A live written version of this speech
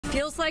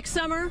feels like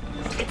summer.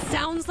 It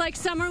sounds like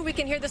summer. We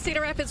can hear the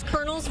Cedar Rapids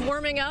Kernels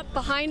warming up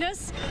behind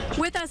us.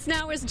 With us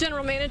now is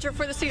General Manager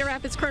for the Cedar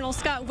Rapids Kernels,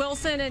 Scott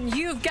Wilson, and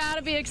you've got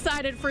to be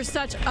excited for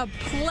such a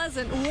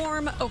pleasant,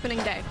 warm opening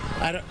day.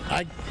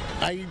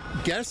 I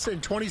guess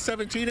in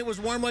 2017 it was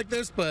warm like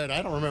this, but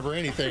I don't remember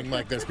anything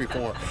like this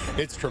before.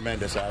 It's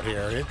tremendous out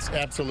here. It's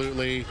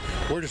absolutely,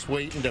 we're just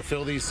waiting to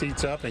fill these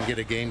seats up and get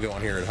a game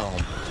going here at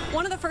home.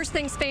 One of the first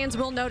things fans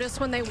will notice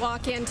when they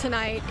walk in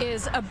tonight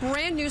is a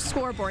brand new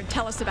scoreboard.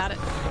 Tell us about it.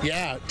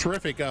 Yeah,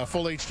 terrific.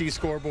 Full HD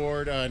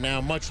scoreboard,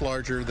 now much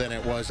larger than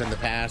it was in the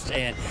past.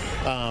 And,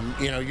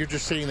 you know, you're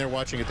just sitting there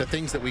watching it. The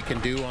things that we can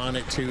do on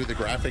it, too, the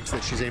graphics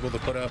that she's able to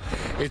put up,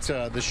 it's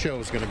the show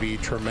is going to be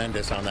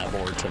tremendous on that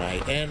board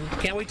tonight. And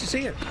can't wait to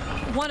see it.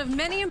 One of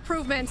many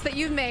improvements that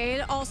you've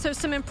made, also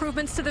some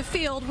improvements to the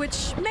field,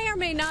 which may or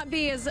may not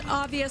be as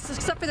obvious,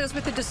 except for those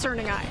with a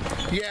discerning eye.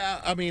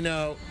 Yeah, I mean,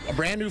 a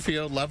brand new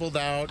field, leveled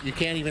out. You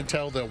can't even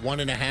tell the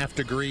 1.5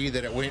 degree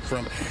that it went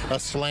from a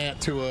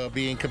slant to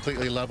being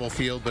completely level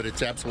field, but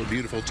it's absolutely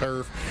beautiful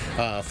turf.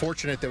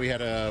 Fortunate that we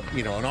had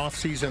an off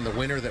season, the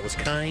winter that was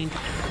kind,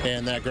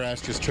 and that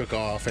grass just took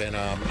off. And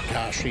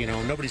gosh, you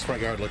know, nobody's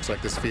front yard looks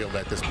like this field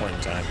at this point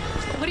in time.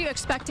 What are you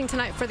expecting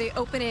tonight for the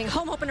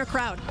home opener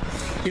crowd?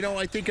 You know,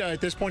 I think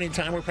at this point in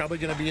time, we're probably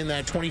going to be in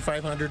that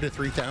 2,500 to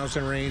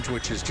 3,000 range,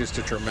 which is just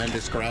a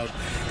tremendous crowd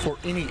for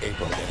any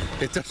April game.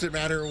 It doesn't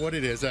matter what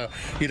it is.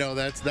 You know,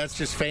 that's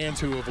just fans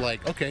who have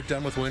like, okay,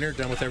 done with winter,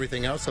 done with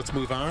everything else. Let's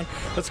move on.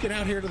 Let's get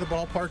out here to the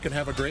ballpark and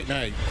have a great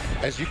night.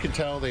 As you can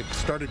tell, they've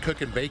started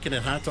cooking bacon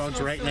and hot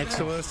dogs right next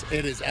to us.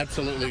 It is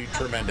absolutely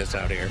tremendous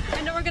out here.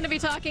 I know we're going to be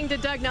talking to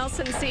Doug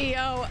Nelson,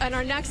 CEO, in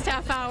our next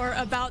half hour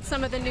about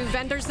some of the new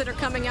vendors that are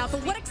coming out.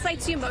 But what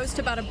excites you most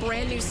about a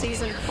brand new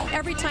season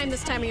every time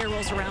this time of year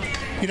rolls around?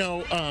 You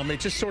know,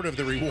 it's just sort of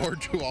the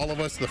reward to all of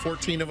us, the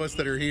 14 of us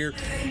that are here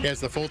as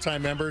the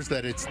full-time members,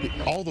 that it's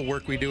all the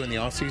work we do in the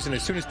off-season.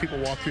 As soon as people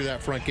walk through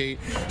that front gate,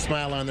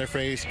 smile on their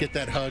face, get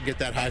that hug, get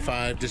that high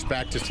five, just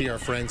back to see our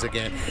friends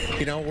again.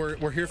 You know,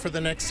 we're here for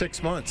the next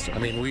 6 months. I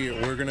mean,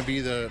 we're going to be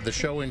the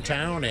show in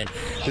town, and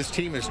this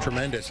team is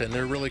tremendous, and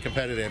they're really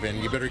competitive,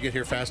 and you better get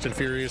here fast and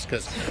furious,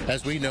 because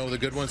as we know, the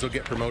good ones will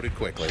get promoted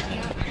quickly.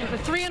 A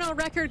 3-0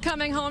 record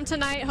coming home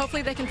tonight.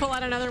 Hopefully they can pull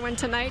out another one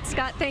tonight.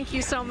 Scott, thank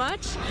you so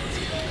much.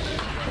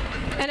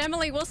 And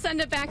Emily, we'll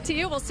send it back to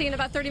you. We'll see you in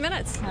about 30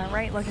 minutes. All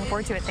right, looking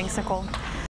forward to it. Thanks, Nicole.